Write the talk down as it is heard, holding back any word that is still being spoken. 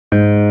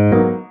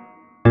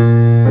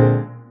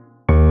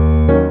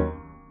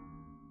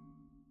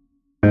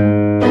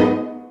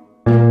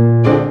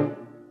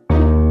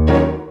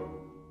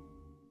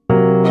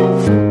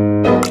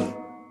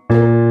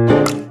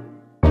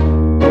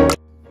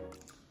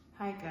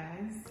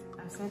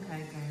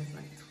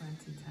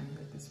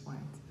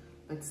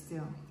but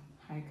still.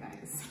 Hi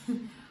guys,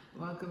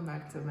 welcome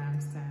back to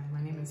Lampstand.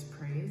 My name is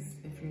Praise.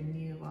 If you're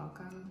new,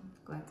 welcome.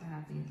 Glad to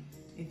have you.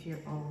 If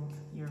you're old,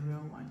 you're a real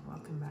one.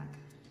 Welcome back.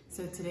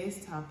 So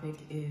today's topic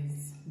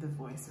is the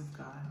voice of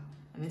God.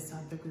 And this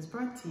topic was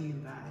brought to you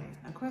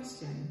by a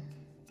question.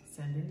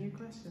 Send in your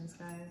questions,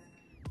 guys.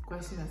 A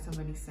question that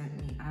somebody sent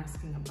me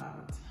asking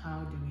about how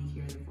do we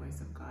hear the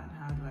voice of God?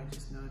 How do I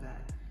just know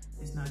that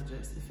it's not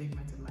just a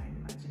figment of my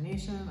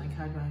imagination? Like,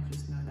 how do I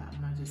just know that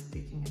I'm not just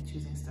picking and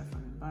choosing stuff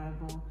from the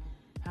Bible?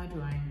 How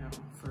do I know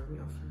for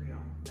real,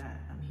 that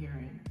I'm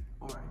hearing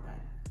or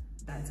that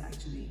that's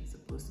actually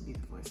supposed to be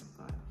the voice of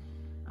God?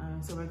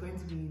 So we're going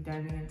to be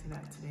diving into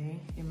that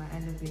today. It might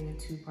end up being a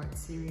two-part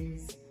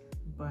series,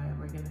 but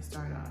we're going to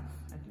start off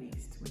at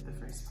least with the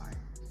first part.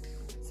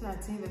 So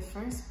I'd say the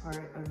first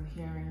part of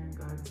hearing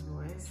God's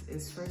voice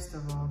is, first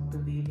of all,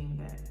 believing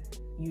that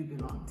you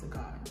belong to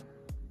God.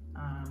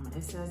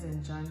 It says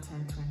in John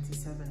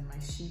 10:27, "My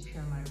sheep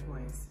hear my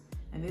voice."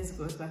 And this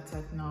goes back to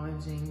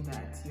acknowledging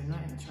that you're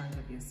not in charge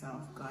of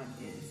yourself, God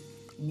is.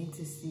 You need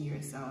to see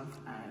yourself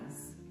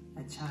as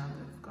a child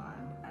of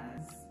God,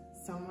 as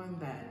someone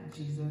that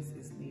Jesus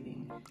is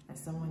leading, as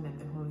someone that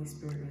the Holy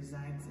Spirit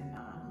resides in,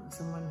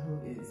 someone who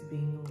is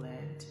being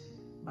led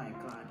by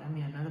God. I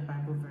mean, another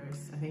Bible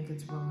verse, I think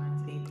it's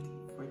Romans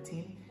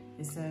 8:14,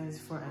 it says,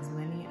 "For as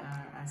many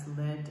are as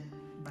led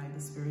by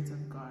the Spirit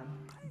of God,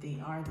 they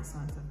are the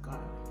sons of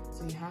God."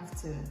 So you have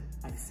to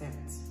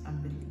accept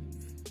and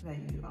believe that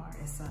you are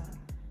a son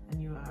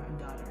and you are a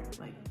daughter,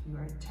 like you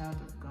are a child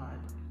of God.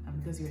 And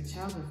because you're a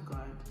child of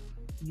God,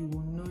 you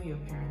will know your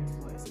parents'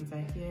 voice. If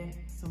I hear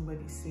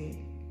somebody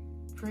say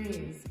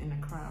praise in a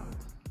crowd,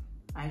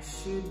 I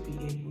should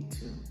be able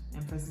to,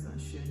 emphasis on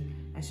should,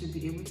 I should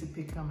be able to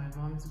pick up my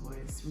mom's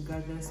voice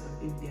regardless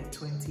of if there are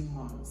 20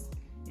 moms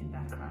in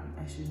that crowd.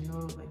 I should know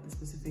like the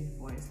specific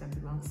voice that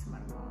belongs to my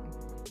mom.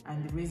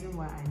 And the reason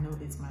why I know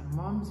it's my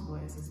mom's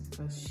voice is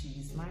because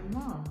she's my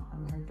mom.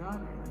 I'm her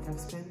daughter. Like, I've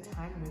spent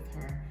time with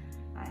her.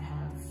 I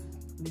have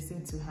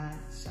listened to her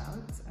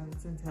shout. I've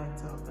listened to her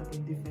talk like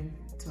in different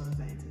tones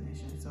and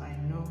intonations. So I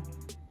know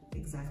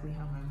exactly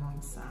how my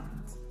mom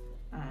sounds.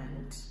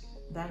 And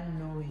that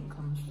knowing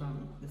comes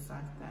from the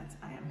fact that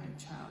I am her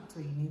child. So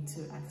you need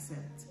to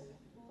accept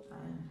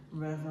and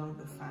revel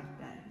the fact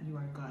that you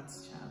are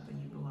God's child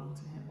and you belong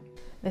to Him.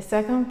 The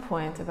second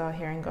point about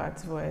hearing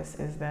God's voice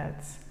is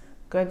that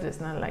God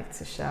does not like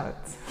to shout.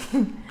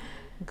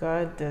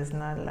 God does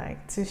not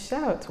like to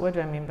shout. What do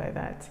I mean by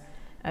that?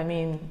 I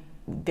mean,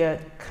 there are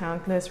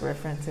countless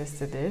references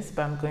to this,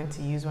 but I'm going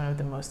to use one of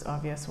the most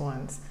obvious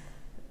ones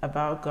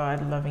about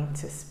God loving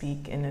to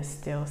speak in a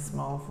still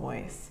small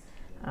voice.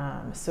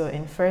 So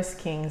in 1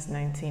 Kings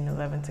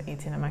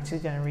 19:11-18, I'm actually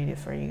going to read it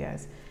for you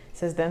guys. It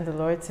says, "Then the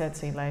Lord said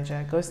to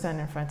Elijah, 'Go stand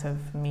in front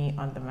of me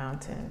on the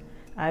mountain.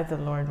 I, the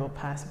Lord, will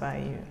pass by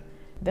you.'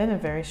 Then a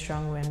very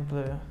strong wind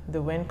blew.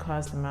 The wind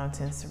caused the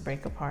mountains to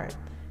break apart.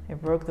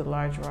 It broke the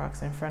large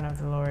rocks in front of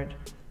the Lord,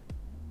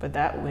 but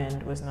that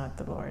wind was not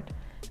the Lord.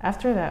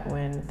 After that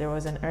wind, there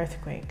was an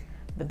earthquake,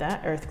 but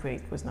that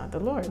earthquake was not the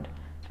Lord.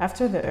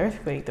 After the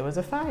earthquake, there was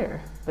a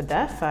fire, but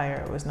that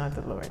fire was not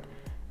the Lord.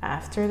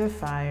 After the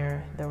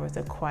fire, there was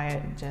a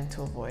quiet,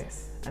 gentle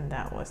voice, and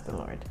that was the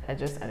Lord." I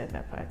just added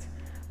that part.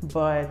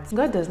 But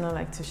God does not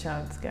like to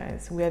shout,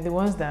 guys. We are the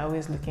ones that are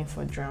always looking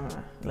for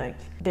drama. Like,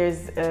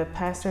 there's a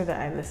pastor that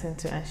I listen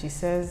to, and she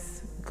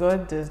says,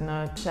 God does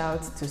not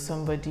shout to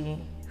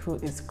somebody who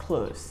is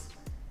close.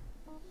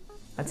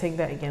 I'll take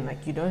that again.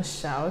 Like, you don't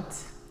shout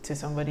to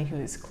somebody who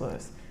is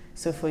close.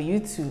 So for you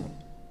to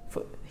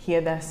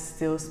hear that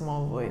still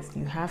small voice,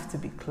 you have to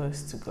be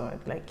close to God.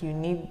 Like, you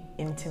need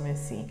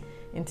intimacy.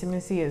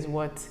 Intimacy is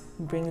what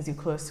brings you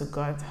close to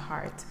God's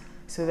heart.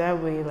 So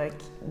that way, like,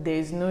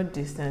 there's no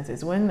distance.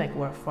 It's when like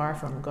we're far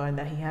from God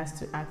that He has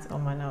to act all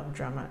manner of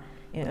drama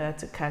in order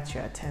to catch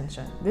your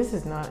attention. This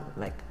is not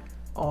like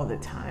all the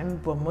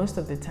time, but most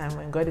of the time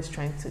when God is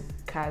trying to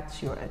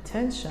catch your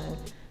attention,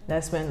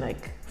 that's when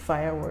like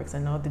fireworks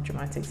and all the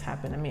dramatics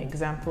happen. I mean,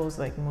 examples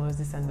like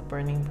Moses and the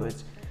burning bush,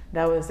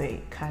 that was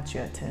a catch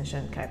your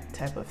attention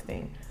type of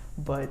thing.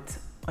 But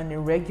on a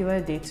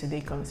regular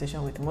day-to-day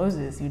conversation with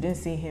Moses, you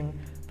didn't see him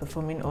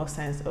performing all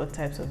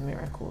types of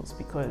miracles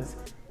because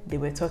they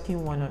were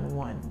talking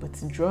one-on-one. But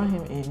to draw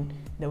him in,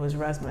 there was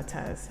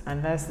razzmatazz,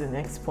 and that's the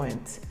next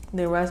point.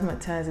 The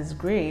razzmatazz is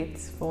great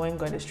for when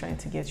God is trying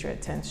to get your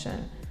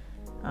attention.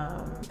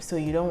 So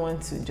you don't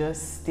want to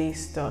just stay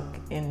stuck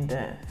in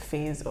the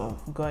phase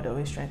of God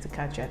always trying to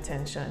catch your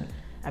attention.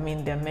 I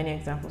mean, there are many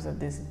examples of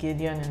this.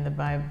 Gideon in the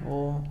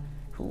Bible,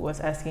 who was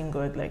asking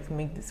God, like,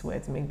 make this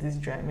wet, make this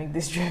dry, make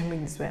this dry,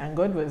 make this wet. And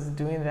God was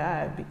doing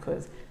that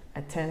because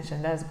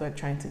attention, that's God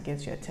trying to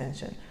get your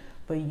attention.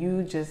 But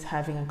you just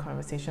having a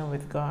conversation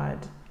with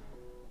God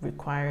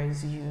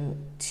requires you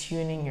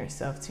tuning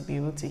yourself to be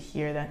able to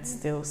hear that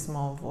still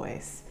small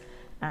voice.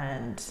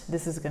 And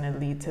this is going to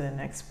lead to the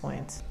next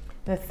point.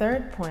 The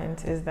third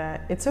point is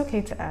that it's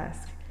okay to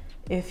ask.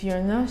 If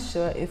you're not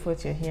sure if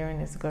what you're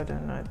hearing is God or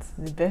not,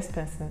 the best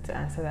person to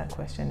answer that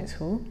question is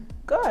who?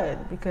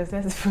 God, because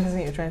that's the person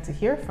you're trying to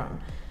hear from.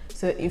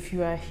 So if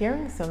you are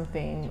hearing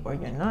something or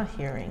you're not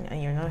hearing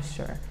and you're not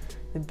sure,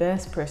 the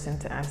best person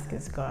to ask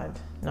is God,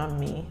 not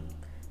me,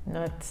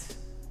 not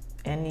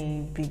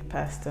any big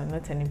pastor,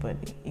 not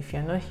anybody. If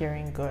you're not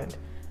hearing God,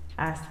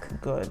 ask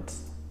God.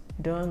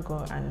 Don't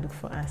go and look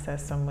for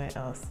answers somewhere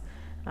else.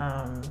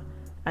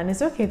 And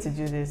it's okay to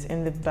do this.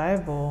 In the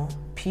Bible,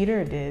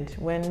 Peter did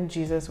when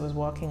Jesus was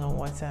walking on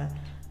water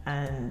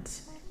and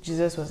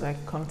Jesus was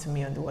like, come to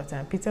me on the water.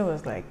 And Peter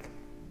was like,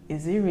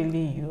 is it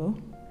really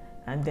you?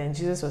 And then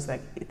Jesus was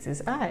like, it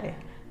is I.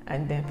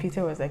 And then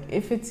Peter was like,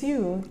 if it's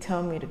you,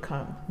 tell me to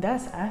come.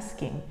 That's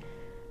asking.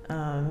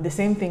 The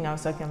same thing I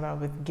was talking about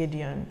with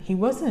Gideon. He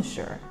wasn't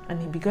sure.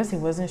 And because he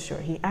wasn't sure,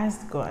 he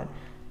asked God.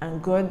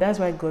 And God, that's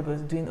why God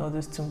was doing all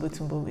those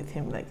tumble with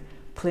him, like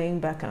playing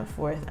back and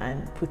forth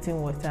and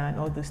putting water and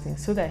all those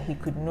things so that he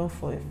could know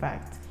for a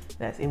fact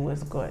that it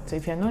was God. So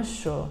if you're not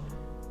sure,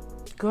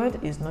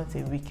 God is not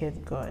a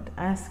wicked God.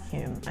 Ask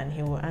him and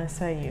he will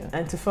answer you.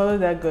 And to follow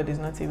that God is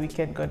not a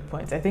wicked God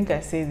point, I think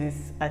I say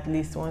this at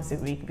least once a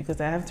week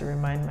because I have to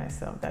remind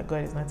myself that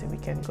God is not a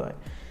wicked God.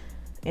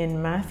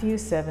 In Matthew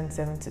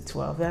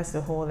 7:7-12, that's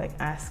the whole like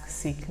ask,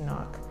 seek,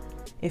 knock.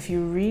 If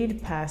you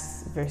read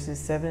past verses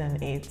 7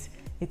 and 8,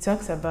 it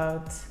talks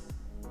about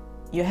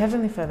your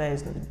heavenly Father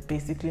is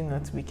basically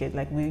not wicked.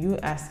 Like, will you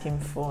ask him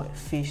for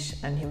fish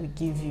and he will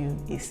give you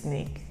a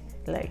snake?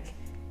 Like,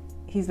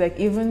 he's like,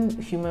 even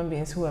human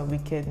beings who are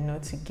wicked know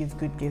to give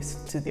good gifts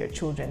to their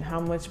children. How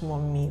much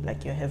more me,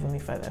 like your heavenly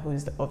Father, who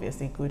is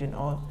obviously good in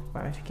all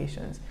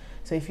ramifications.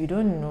 So if you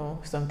don't know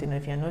something, or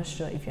if you're not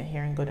sure if you're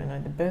hearing God or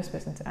not, the best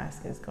person to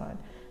ask is God.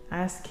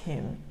 Ask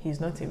him.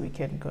 He's not a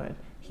wicked God.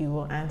 He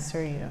will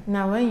answer you.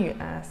 Now, when you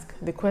ask,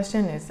 the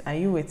question is, are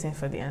you waiting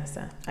for the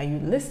answer? Are you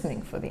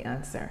listening for the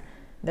answer?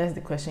 That's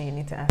the question you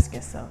need to ask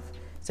yourself.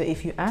 So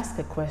if you ask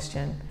a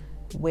question,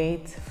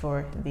 wait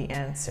for the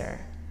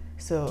answer.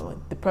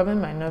 So the problem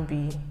might not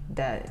be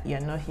that you're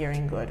not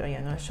hearing God or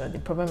you're not sure. The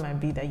problem might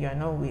be that you are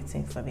not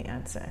waiting for the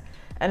answer.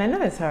 And I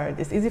know it's hard.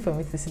 It's easy for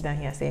me to sit down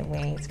here and say,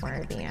 wait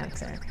for the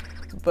answer.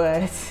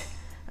 But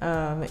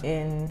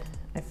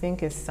I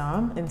think it's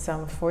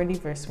Psalm 40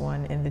 verse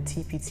 1 in the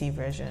TPT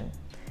version.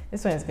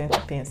 This one is going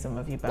to pain some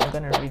of you, but I'm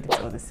going to read it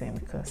all the same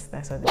because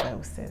that's what the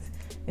Bible says.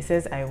 It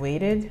says, I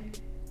waited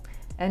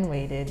and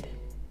waited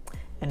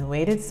and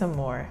waited some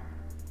more,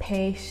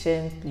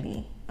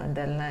 patiently,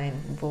 underline,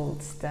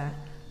 bold star,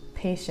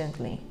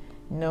 patiently,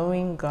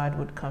 knowing God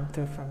would come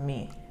through for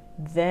me.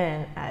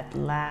 Then at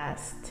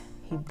last,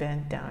 he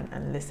bent down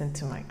and listened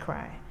to my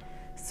cry.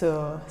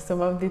 So some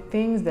of the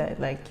things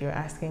that like you're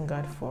asking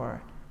God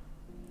for,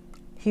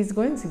 he's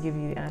going to give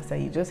you the answer.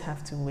 You just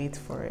have to wait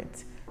for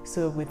it.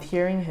 So with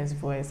hearing his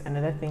voice,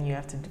 another thing you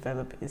have to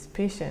develop is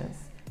patience.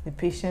 The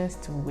patience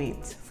to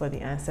wait for the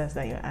answers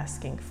that you're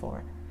asking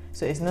for.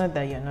 So it's not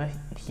that you're not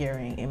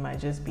hearing, it might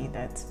just be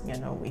that you're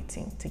not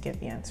waiting to get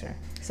the answer.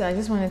 So I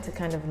just wanted to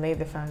kind of lay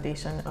the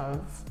foundation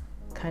of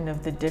kind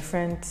of the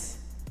different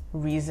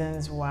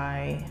reasons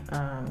why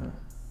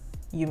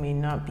you may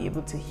not be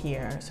able to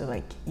hear. So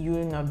like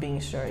you not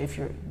being sure if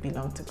you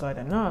belong to God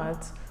or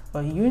not,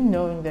 or you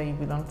knowing that you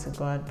belong to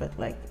God, but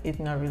like it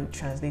not really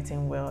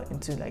translating well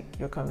into like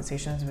your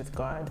conversations with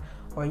God,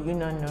 or you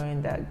not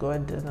knowing that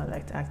God does not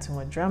like to act too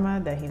much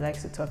drama, that he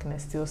likes to talk in a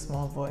still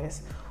small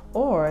voice,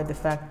 or the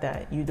fact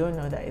that you don't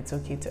know that it's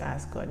okay to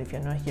ask God if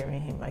you're not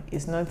hearing him. Like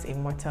it's not a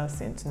mortal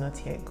sin to not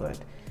hear God.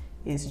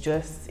 It's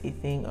just a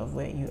thing of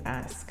where you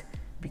ask,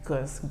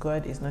 because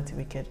God is not a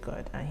wicked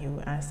God and he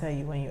will answer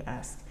you when you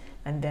ask.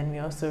 And then we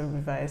also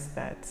revise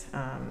that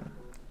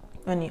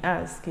when you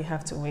ask, you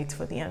have to wait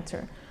for the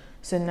answer.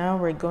 So now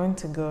we're going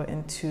to go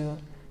into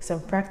some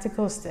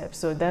practical steps.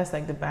 So that's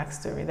like the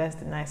backstory, that's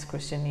the nice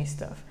Christian-y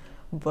stuff.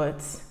 But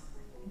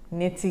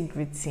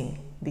nitty-gritty,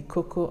 the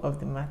cocoa of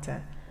the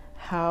matter,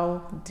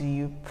 how do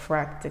you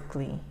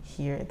practically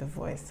hear the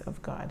voice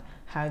of God?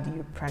 How do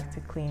you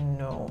practically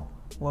know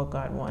what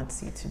God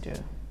wants you to do?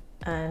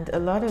 And a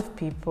lot of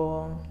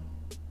people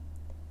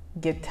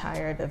get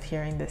tired of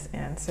hearing this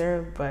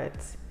answer, but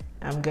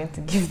I'm going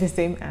to give the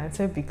same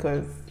answer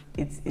because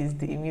it is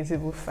the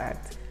immutable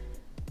fact.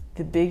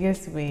 The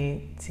biggest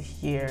way to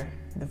hear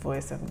the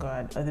voice of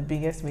God, or the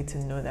biggest way to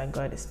know that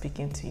God is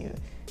speaking to you,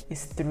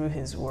 is through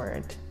his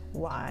word.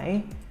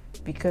 Why?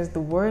 Because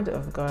the word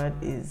of God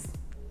is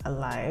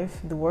alive.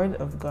 The word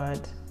of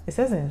God, it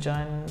says in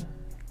John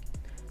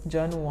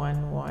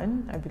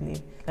 1:1, I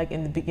believe, like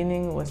in the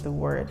beginning was the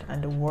word,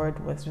 and the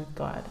word was with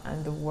God,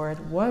 and the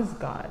word was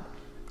God.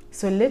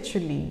 So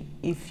literally,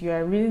 if you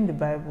are reading the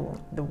Bible,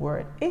 the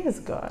word is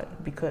God,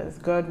 because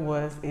God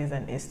was, is,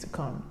 and is to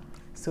come.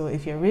 So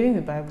if you're reading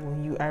the Bible,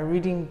 you are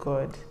reading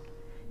God.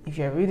 If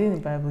you're reading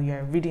the Bible, you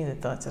are reading the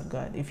thoughts of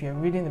God. If you're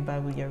reading the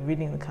Bible, you're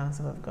reading the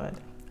counsel of God.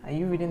 Are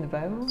you reading the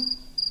Bible?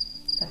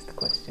 That's the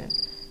question.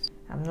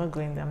 I'm not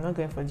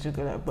going for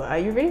jugular, but are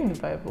you reading the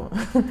Bible?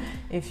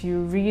 If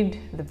you read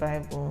the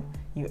Bible,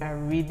 you are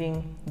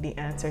reading the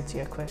answer to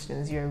your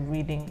questions. You're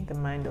reading the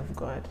mind of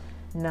God.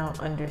 Now,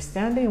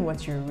 understanding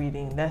what you're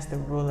reading, that's the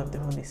role of the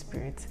Holy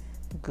Spirit.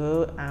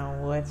 go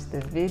and watch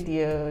the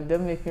video.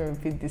 Don't make me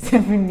repeat this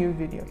every new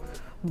video.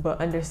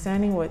 But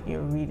understanding what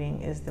you're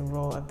reading is the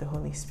role of the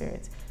Holy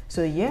Spirit.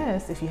 So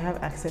yes, if you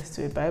have access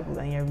to a Bible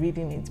and you're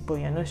reading it, but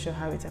you're not sure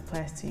how it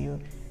applies to you,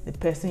 the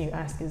person you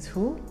ask is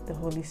who? The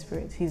Holy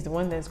Spirit. He's the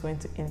one that's going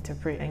to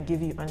interpret and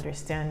give you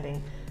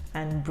understanding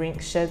and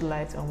shed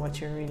light on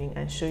what you're reading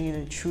and show you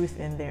the truth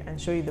in there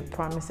and show you the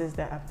promises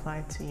that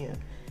apply to you.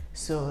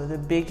 So the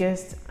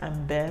biggest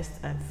and best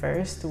and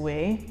first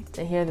way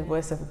to hear the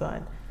voice of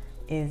God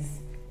is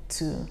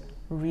to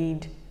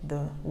read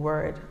the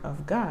Word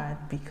of God,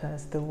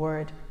 because the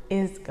Word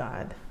is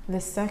God.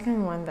 The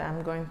second one that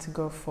I'm going to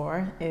go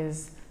for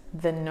is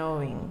the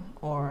knowing,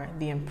 or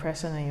the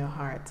impression in your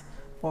heart,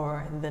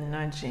 or the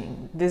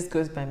nudging. This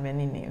goes by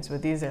many names,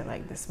 but these are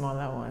like the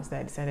smaller ones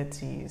that I decided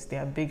to use.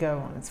 There are bigger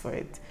ones for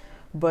it.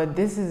 But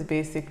this is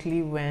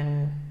basically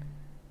when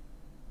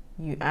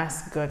you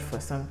ask God for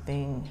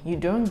something, you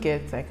don't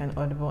get like an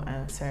audible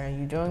answer,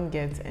 you don't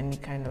get any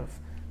kind of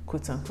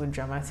quote-unquote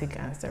dramatic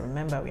answer.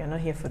 Remember, we are not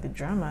here for the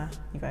drama,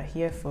 you are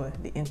here for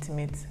the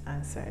intimate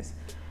answers.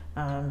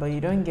 But you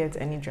don't get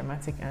any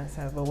dramatic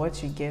answer, but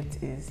what you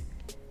get is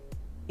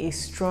a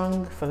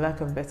strong, for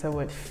lack of a better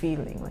word,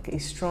 feeling, like a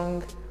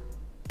strong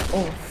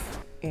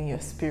oomph in your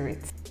spirit.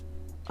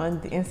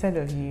 On the inside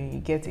of you, you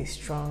get a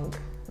strong,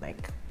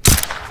 like,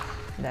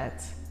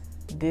 that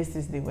this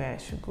is the way I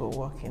should go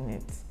walk in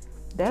it.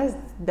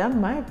 That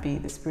might be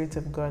the Spirit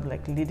of God,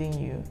 like, leading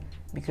you,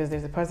 because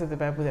there's a part of the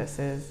Bible that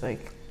says,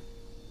 like,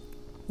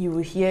 you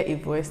will hear a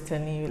voice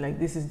telling you, like,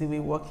 this is the way,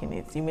 walk in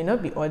it. You may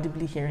not be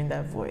audibly hearing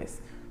that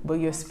voice, but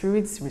your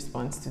spirit's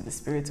response to the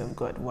Spirit of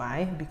God.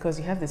 Why? Because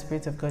you have the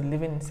Spirit of God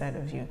living inside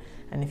of you.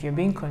 And if you're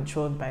being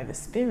controlled by the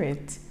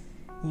Spirit,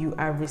 you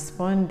are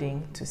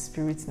responding to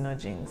Spirit's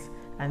nudgings.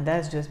 And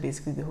that's just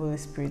basically the Holy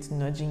Spirit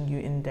nudging you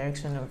in the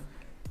direction of,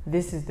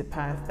 this is the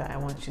path that I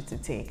want you to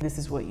take. This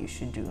is what you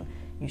should do.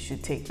 You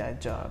should take that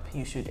job.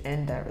 You should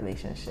end that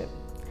relationship.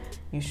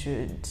 You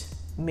should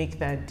make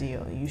that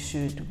deal. You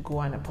should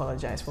go and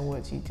apologize for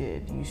what you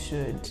did. You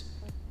should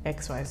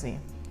XYZ.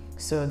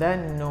 So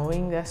that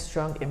knowing, that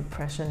strong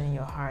impression in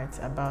your heart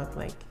about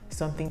like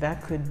something,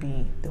 that could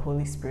be the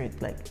Holy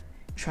Spirit like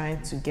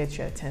trying to get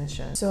your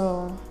attention.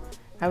 So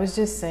I was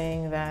just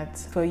saying that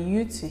for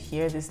you to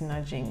hear these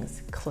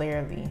nudgings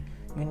clearly,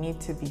 you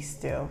need to be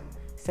still.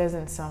 It says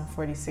in Psalm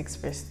 46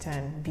 verse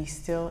 10, be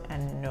still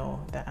and know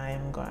that I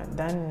am God.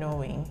 That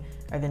knowing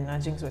are the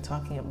nudgings we're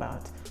talking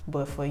about.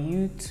 But for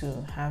you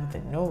to have the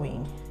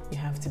knowing, you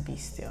have to be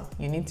still.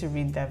 You need to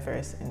read that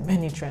verse in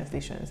many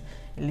translations.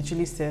 It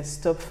literally says,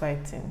 stop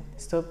fighting,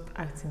 stop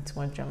acting too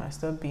much drama,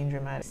 stop being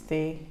dramatic,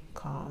 stay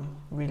calm,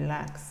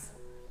 relax,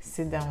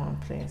 sit down one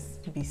place,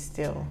 be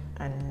still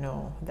and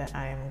know that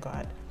I am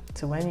God.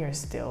 So when you're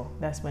still,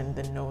 that's when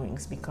the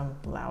knowings become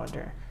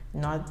louder.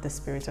 Not the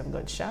Spirit of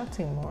God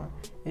shouting more,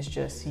 it's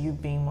just you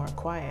being more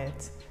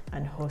quiet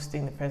and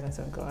hosting the presence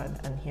of God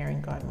and hearing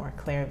God more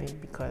clearly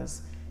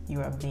because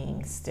you are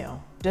being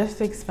still. Just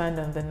to expand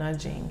on the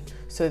nudging,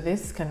 so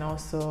this can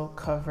also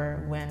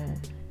cover when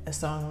a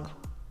song,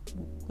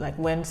 like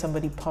when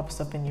somebody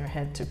pops up in your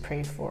head to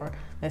pray for.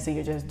 Let's say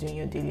you're just doing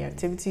your daily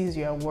activities,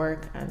 you're at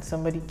work, and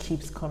somebody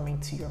keeps coming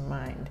to your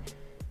mind.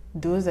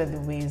 Those are the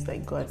ways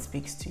that God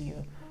speaks to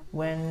you.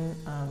 When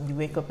you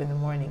wake up in the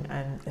morning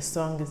and a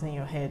song is in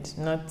your head,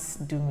 not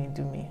do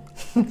me,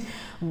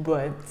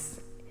 but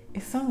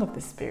a song of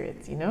the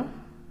Spirit, you know,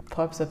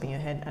 pops up in your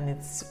head and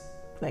it's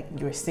like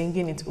you're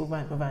singing it over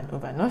and over and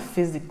over, not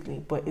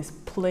physically, but it's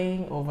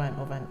playing over and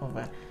over and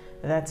over.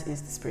 That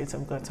is the Spirit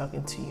of God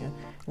talking to you.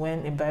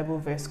 When a Bible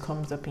verse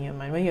comes up in your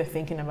mind, when you're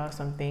thinking about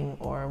something,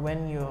 or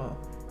when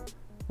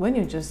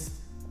you're just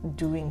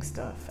doing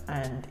stuff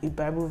and a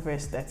Bible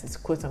verse that is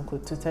quote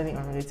unquote totally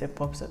unrelated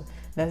pops up,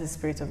 that's the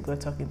Spirit of God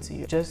talking to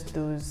you. Just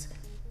those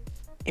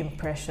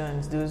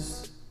impressions,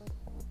 those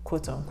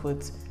quote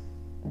unquote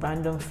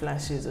random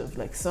flashes of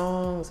like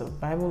songs, of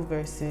Bible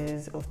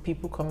verses, of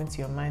people coming to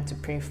your mind to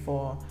pray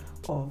for,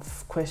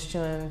 of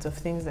questions, of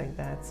things like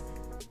that.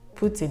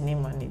 Put a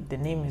name on it. The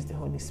name is the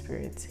Holy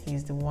Spirit.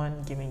 He's the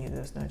one giving you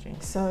those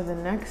nudgings. So the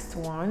next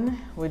one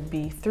would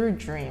be through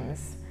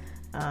dreams.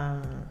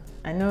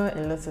 I know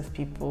a lot of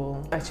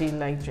people actually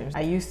like dreams.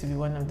 I used to be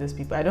one of those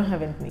people. I don't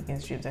have anything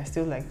against dreams. I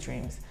still like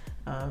dreams.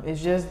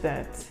 It's just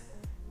that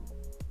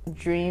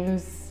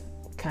dreams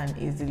can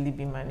easily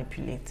be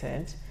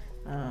manipulated.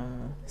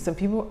 Some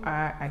people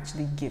are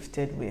actually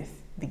gifted with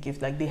the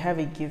gift, like they have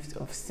a gift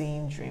of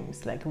seeing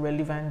dreams, like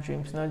relevant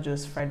dreams, not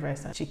just fried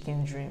rice and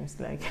chicken dreams,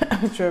 like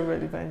actual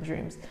relevant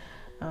dreams.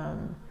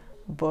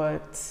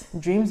 But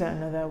dreams are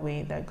another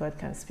way that God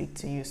can speak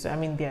to you. So I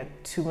mean, there are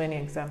too many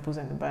examples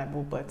in the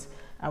Bible, but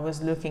I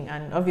was looking,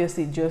 and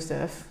obviously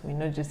Joseph, we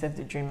know Joseph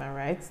the dreamer,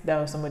 right? That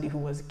was somebody who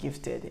was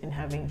gifted in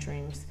having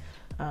dreams.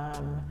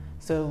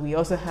 So we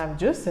also have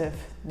Joseph,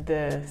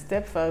 the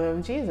stepfather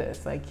of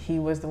Jesus. Like he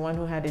was the one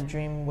who had a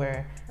dream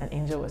where an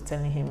angel was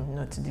telling him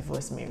not to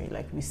divorce Mary.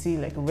 Like we see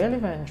like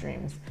relevant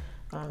dreams.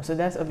 So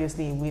that's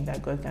obviously a way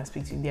that God can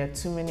speak to you. There are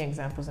too many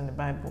examples in the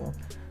Bible.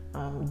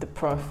 the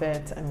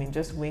prophet. I mean,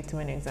 just way too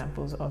many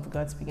examples of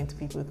God speaking to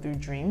people through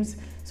dreams.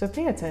 So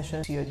pay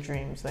attention to your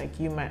dreams. Like,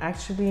 you might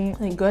actually,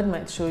 like, God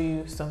might show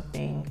you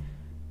something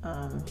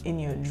in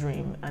your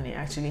dream and it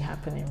actually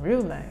happened in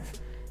real life.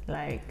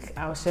 Like,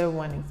 I'll share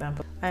one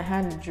example. I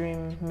had a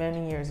dream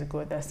many years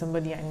ago that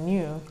somebody I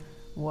knew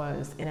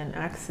was in an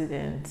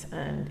accident,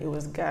 and it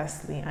was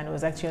ghastly, and it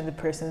was actually on the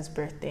person's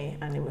birthday,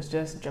 and it was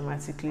just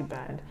dramatically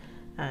bad,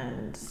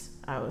 and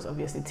I was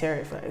obviously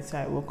terrified. So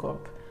I woke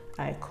up,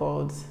 I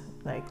called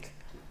like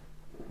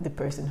the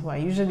person who I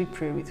usually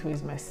pray with, who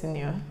is my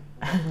senior,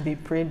 and they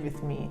prayed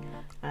with me,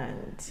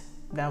 and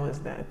that was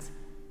that.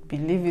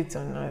 Believe it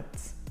or not,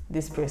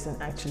 this person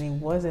actually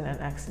was in an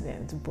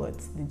accident, but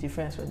the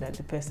difference was that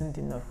the person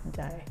did not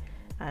die.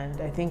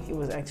 And I think it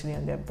was actually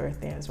on their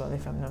birthday as well,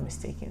 if I'm not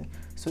mistaken.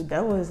 So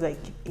that was like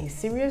a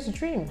serious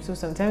dream. So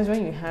sometimes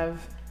when you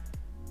have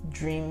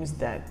dreams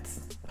that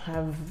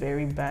have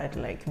very bad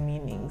like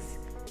meanings,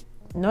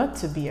 not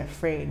to be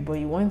afraid, but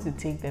you want to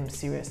take them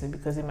seriously,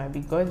 because it might be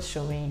God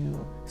showing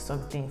you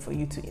something for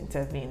you to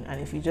intervene.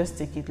 And if you just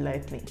take it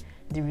lightly,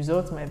 the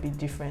result might be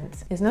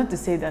different. It's not to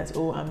say that,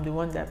 oh, I'm the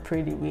one that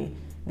prayed away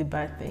the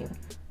bad thing,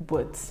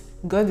 but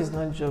God is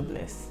not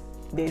jobless.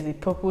 There's a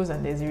purpose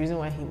and there's a reason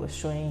why he was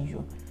showing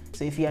you.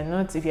 So if you're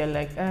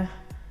like,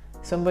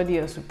 somebody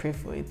else will pray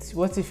for it.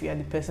 What if you are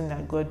the person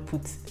that God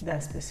puts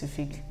that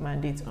specific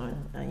mandate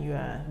on, and you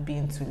are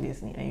being too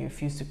lazy and you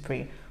refuse to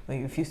pray, or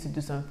you refuse to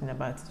do something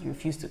about it, you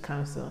refuse to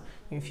counsel,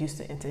 you refuse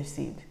to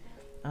intercede.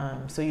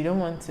 So you don't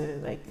want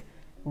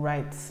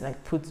to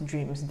put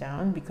dreams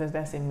down, because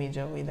that's a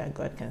major way that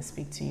God can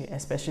speak to you,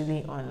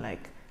 especially on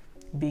like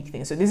big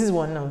things. So this is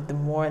one of the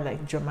more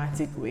like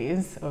dramatic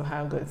ways of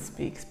how God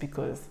speaks,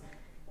 because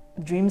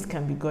dreams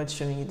can be God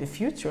showing you the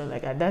future.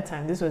 Like at that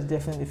time, this was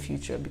definitely the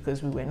future,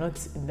 because we were not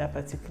in that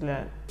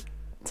particular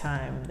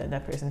time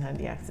that person had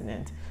the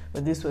accident,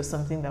 but this was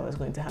something that was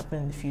going to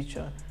happen in the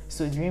future.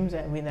 So dreams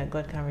are a way that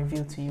God can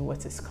reveal to you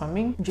what is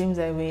coming. Dreams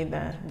are a way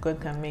that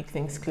God can make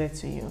things clear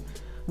to you.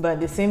 But at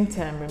the same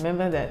time,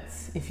 remember that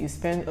if you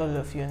spend all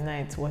of your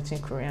night watching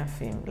Korean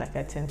film, like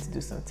I tend to do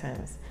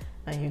sometimes,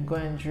 and you go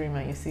and dream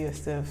and you see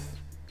yourself,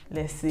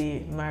 let's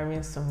say,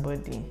 marrying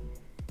somebody,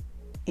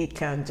 it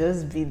can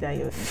just be that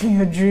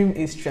your dream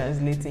is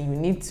translating. You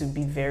need to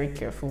be very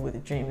careful with the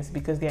dreams,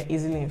 because they are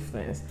easily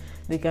influenced.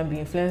 They can be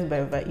influenced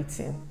by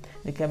overeating.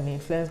 They can be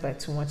influenced by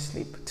too much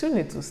sleep, too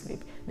little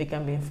sleep. They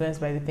can be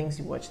influenced by the things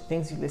you watch, the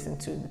things you listen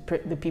to,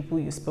 the people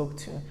you spoke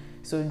to.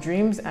 So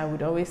dreams, I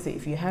would always say,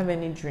 if you have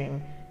any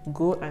dream,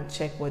 go and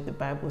check what the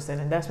Bible said.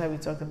 And that's why we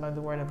talked about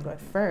the Word of God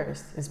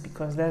first, is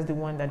because that's the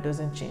one that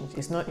doesn't change.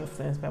 It's not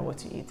influenced by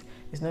what you eat.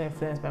 It's not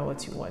influenced by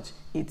what you watch.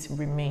 It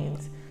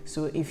remains.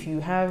 So if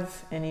you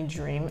have any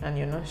dream and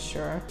you're not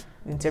sure,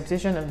 the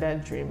interpretation of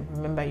that dream,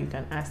 remember, you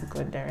can ask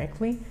God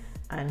directly,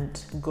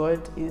 and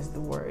God is the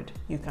Word.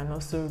 You can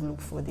also look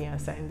for the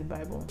answer in the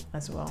Bible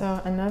as well.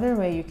 So another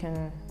way you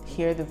can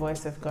hear the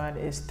voice of God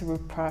is through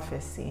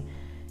prophecy.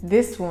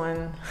 This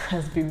one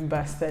has been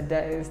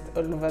bastardized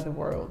all over the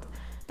world.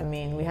 I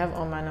mean, we have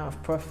all manner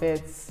of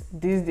prophets.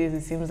 These days,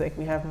 it seems like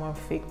we have more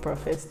fake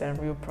prophets than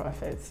real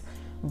prophets.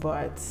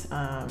 But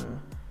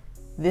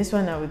this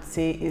one, I would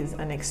say, is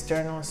an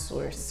external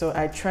source. So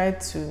I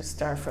tried to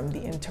start from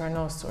the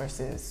internal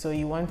sources. So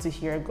you want to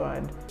hear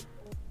God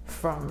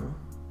from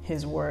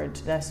His Word.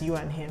 That's you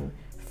and Him.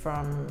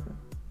 From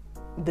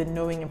the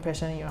knowing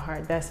impression in your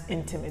heart. That's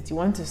intimate. You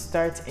want to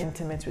start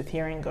intimate with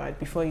hearing God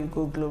before you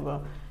go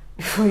global.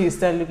 Before you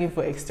start looking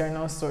for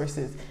external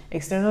sources.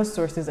 External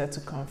sources are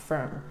to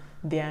confirm.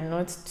 They are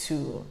not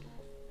to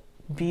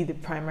be the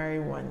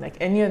primary one. Like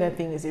any other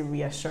thing is a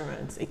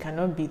reassurance. It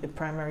cannot be the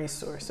primary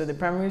source. So the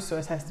primary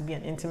source has to be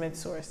an intimate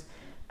source,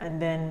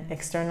 and then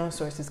external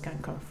sources can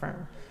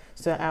confirm.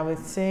 So I would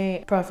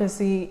say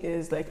prophecy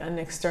is like an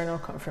external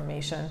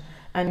confirmation,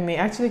 and it may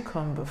actually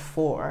come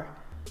before.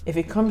 If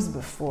it comes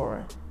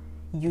before,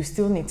 you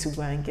still need to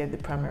go and get the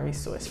primary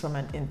source from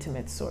an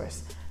intimate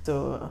source.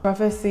 So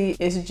prophecy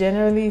is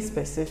generally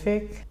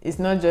specific. It's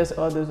not just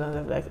all those ones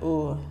of like,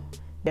 oh,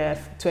 there are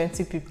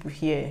 20 people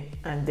here,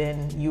 and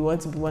then you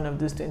want to be one of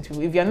those 20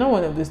 people. If you're not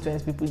one of those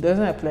 20 people, it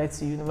doesn't apply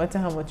to you, no matter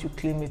how much you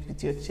claim it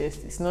with your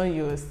chest. It's not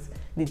yours.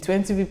 The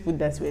 20 people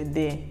that were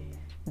there,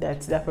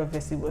 that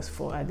prophecy was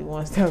for, are the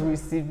ones that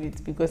receive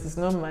it, because it's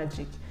not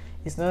magic.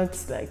 It's not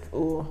like,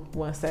 oh,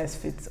 one size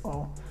fits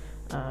all.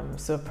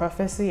 So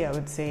prophecy, I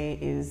would say,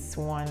 is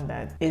one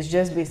that is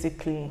just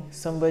basically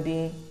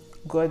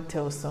God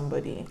tells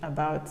somebody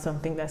about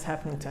something that's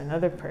happening to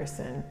another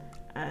person,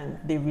 and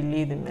they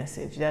relay the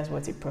message. That's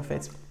what a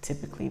prophet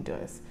typically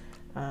does.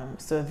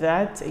 So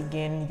that,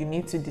 again, you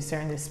need to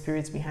discern the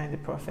spirits behind the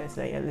prophets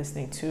that you're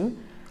listening to,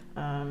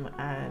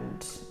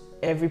 and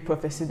every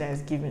prophecy that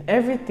is given,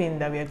 everything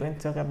that we are going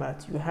to talk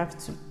about, you have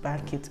to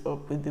back it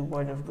up with the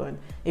Word of God.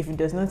 If it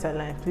does not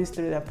align, please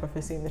throw that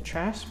prophecy in the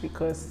trash,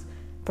 because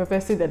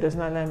prophecy that does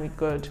not align with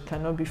God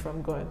cannot be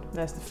from God.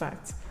 That's the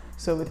fact.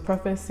 So with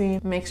prophecy,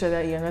 make sure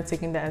that you're not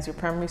taking that as your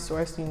primary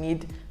source. You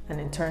need an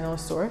internal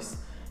source.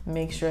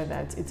 Make sure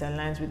that it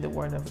aligns with the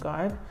Word of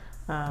God.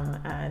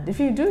 And if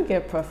you do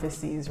get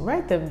prophecies,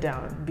 write them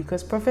down,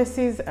 because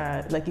prophecies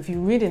are like, if you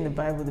read in the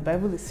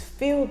Bible is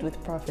filled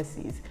with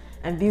prophecies.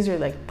 And these are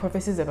like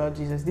prophecies about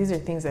Jesus. These are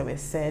things that were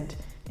said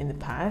in the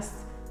past,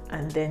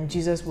 and then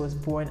Jesus was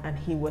born and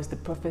he was the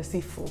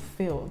prophecy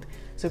fulfilled.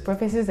 So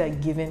prophecies are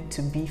given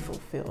to be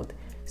fulfilled.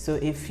 So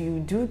if you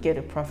do get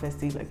a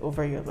prophecy like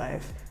over your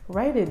life,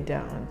 write it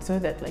down so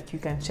that like you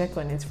can check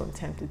on it from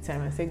time to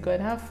time and say,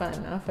 God, have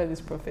fun after this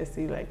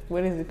prophecy, like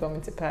when is it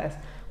coming to pass?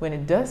 When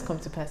it does come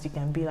to pass, you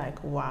can be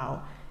like,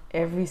 wow,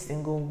 every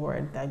single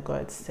word that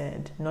God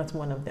said, not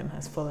one of them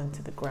has fallen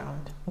to the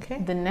ground. Okay.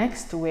 The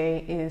next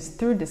way is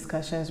through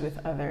discussions with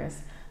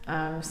others.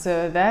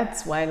 So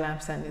that's why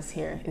Lampstand is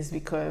here, is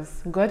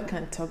because God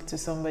can talk to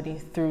somebody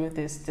through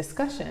this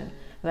discussion.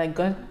 Like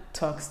God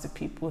talks to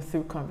people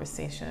through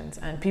conversations,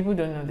 and people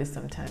don't know this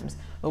sometimes.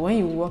 But when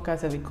you walk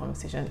out of a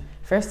conversation,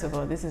 first of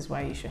all, this is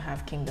why you should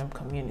have kingdom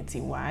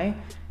community. Why?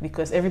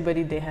 Because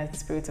everybody there has the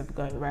Spirit of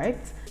God, right?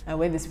 And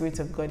where the Spirit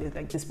of God is,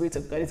 like the Spirit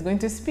of God is going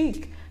to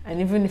speak. And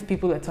even if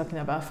people are talking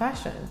about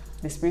fashion,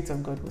 the Spirit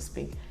of God will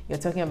speak. You're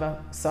talking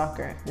about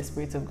soccer, the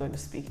Spirit of God will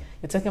speak.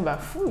 You're talking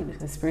about food,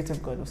 the Spirit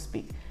of God will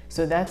speak.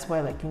 So that's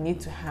why like you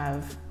need to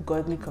have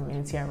godly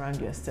community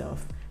around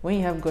yourself. When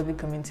you have godly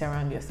community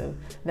around yourself,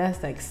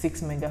 that's like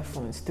 6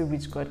 megaphones through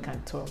which God can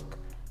talk.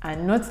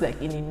 And not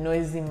like in a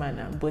noisy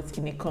manner, but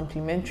in a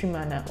complimentary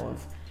manner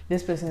of,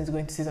 this person is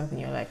going to say something,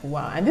 you're like,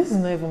 wow. And this is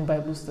not even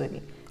Bible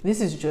study.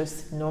 This is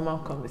just normal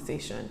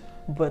conversation.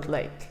 But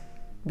like,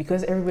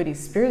 because everybody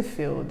is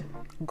spirit-filled,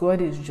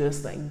 God is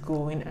just like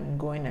going and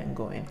going and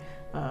going.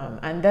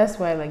 And that's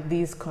why like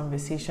these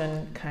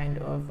conversation kind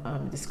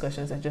of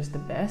discussions are just the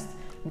best,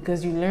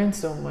 because you learn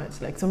so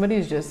much. Like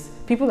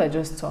people are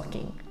just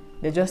talking.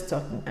 They're just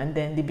talking, and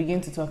then they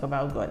begin to talk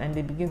about God, and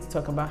they begin to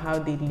talk about how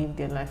they live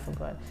their life for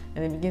God,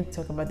 and they begin to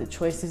talk about the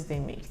choices they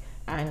make.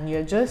 And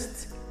you're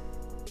just,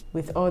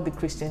 with all the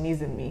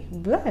Christianism,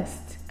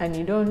 blessed, and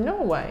you don't know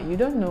why. You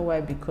don't know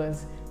why,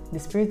 because the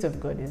Spirit of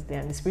God is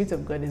there, and the Spirit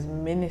of God is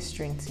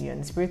ministering to you,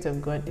 and the Spirit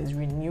of God is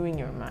renewing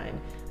your mind,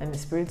 and the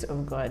Spirit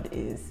of God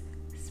is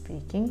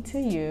speaking to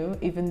you,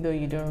 even though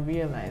you don't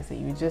realize it.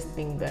 You just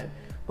think that,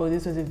 oh,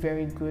 this was a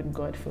very good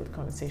God-filled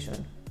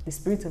conversation. The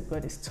Spirit of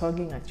God is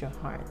tugging at your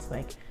heart,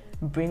 like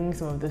bringing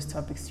some of those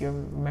topics to your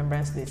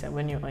remembrance later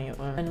when you're on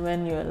your own. And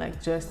when you're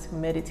like just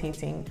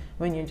meditating,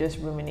 when you're just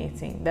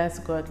ruminating, that's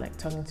God like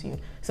talking to you.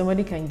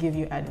 Somebody can give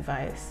you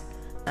advice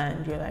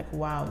and you're like,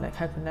 wow, like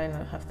how could I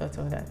not have thought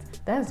of that?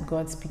 That's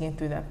God speaking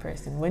through that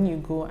person. When you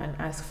go and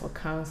ask for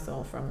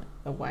counsel from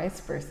a wise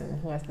person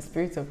who has the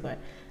Spirit of God,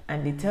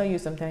 and they tell you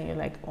something, you're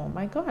like, oh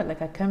my God,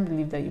 like I can't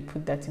believe that you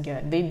put that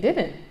together. They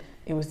didn't.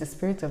 It was the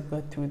Spirit of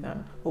God through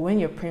them. But when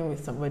you're praying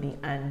with somebody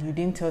and you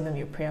didn't tell them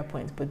your prayer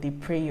points, but they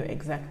pray your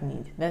exact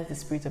need, that's the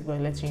Spirit of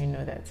God letting you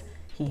know that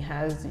He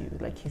has you,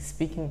 like He's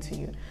speaking to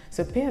you.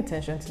 So pay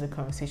attention to the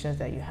conversations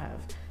that you have.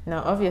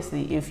 Now,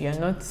 obviously, if you're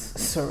not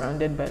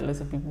surrounded by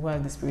lots of people who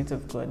have the Spirit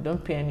of God,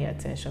 don't pay any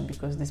attention,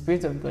 because the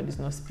Spirit of God is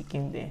not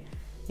speaking there.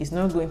 He's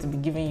not going to be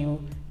giving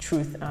you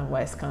truth and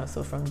wise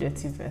counsel from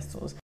dirty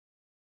vessels.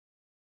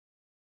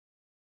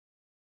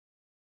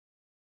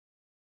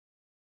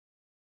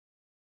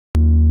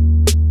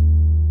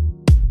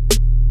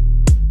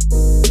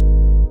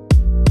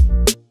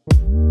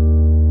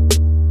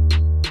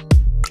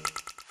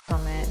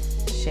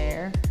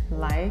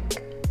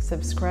 Like,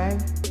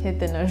 subscribe, hit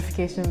the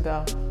notification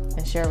bell,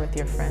 and share with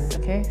your friends,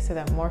 okay? So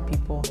that more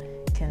people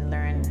can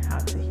learn how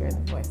to hear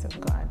the voice of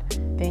God.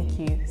 Thank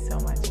you so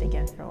much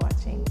again for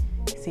watching.